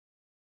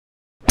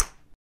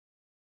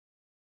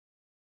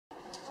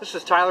This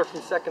is Tyler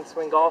from Second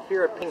Swing Golf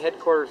here at PING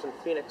headquarters in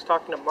Phoenix,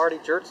 talking to Marty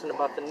Jertson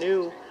about the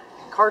new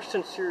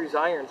Karsten series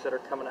irons that are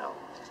coming out.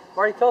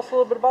 Marty, tell us a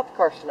little bit about the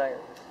Karsten iron.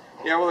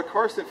 Yeah, well, the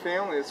Karsten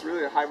family is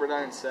really a hybrid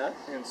iron set,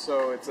 and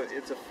so it's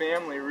a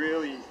family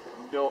really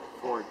built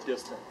for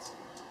distance.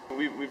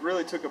 We've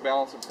really took a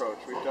balanced approach.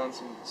 We've done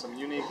some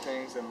unique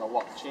things in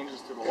the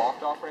changes to the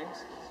loft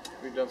offerings.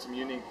 We've done some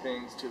unique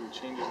things to the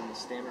changes in the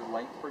standard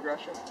length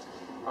progression.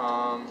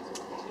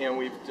 And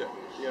we've,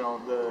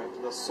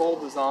 the sole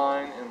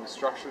design and the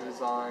structure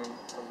design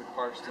of the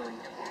Karsten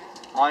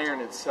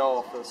iron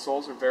itself, the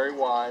soles are very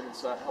wide, and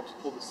so that helps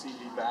pull the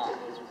CG back.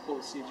 As we pull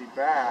the CG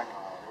back,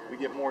 we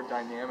get more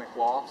dynamic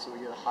loft, so we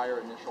get a higher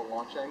initial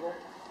launch angle.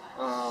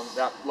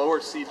 That lower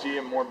CG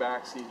and more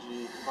back CG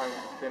combined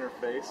with a thinner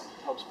face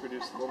helps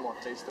produce a little more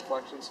face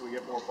deflection, so we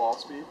get more ball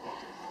speed.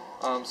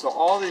 So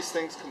all these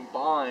things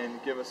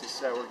combined give us a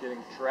set where we're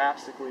getting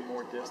drastically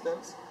more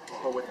distance,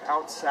 but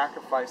without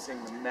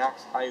sacrificing the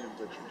max height of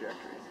the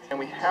trajectory. And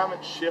we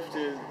haven't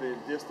shifted the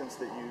distance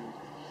that you,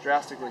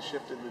 drastically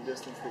shifted the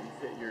distance that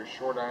you hit your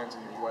short irons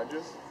and your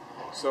wedges.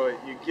 So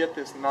you get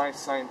this nice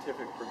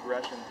scientific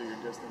progression through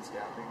your distance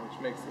gapping, which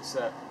makes the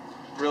set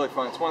really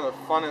fun. It's one of the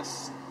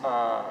funnest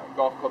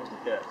golf clubs to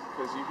hit,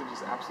 because you can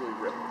just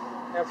absolutely rip them.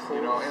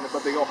 Absolutely.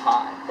 But they go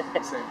high at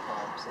the same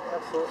time. So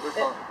absolutely.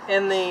 They're fun.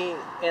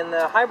 And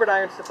the hybrid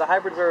irons, the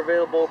hybrids are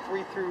available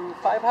 3 through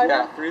 5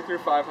 hybrids? Yeah, 3 through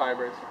 5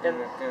 hybrids, and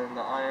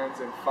the irons,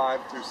 and 5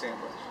 through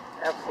sandwich.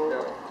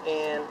 Absolutely.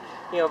 Yeah.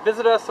 And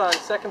visit us on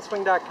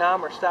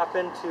secondswing.com or stop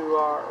into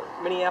our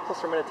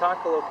Minneapolis or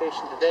Minnetonka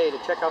location today to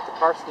check out the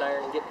Karsten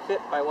iron and get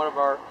fit by one of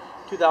our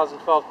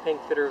 2012 PING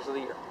Fitters of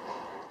the Year.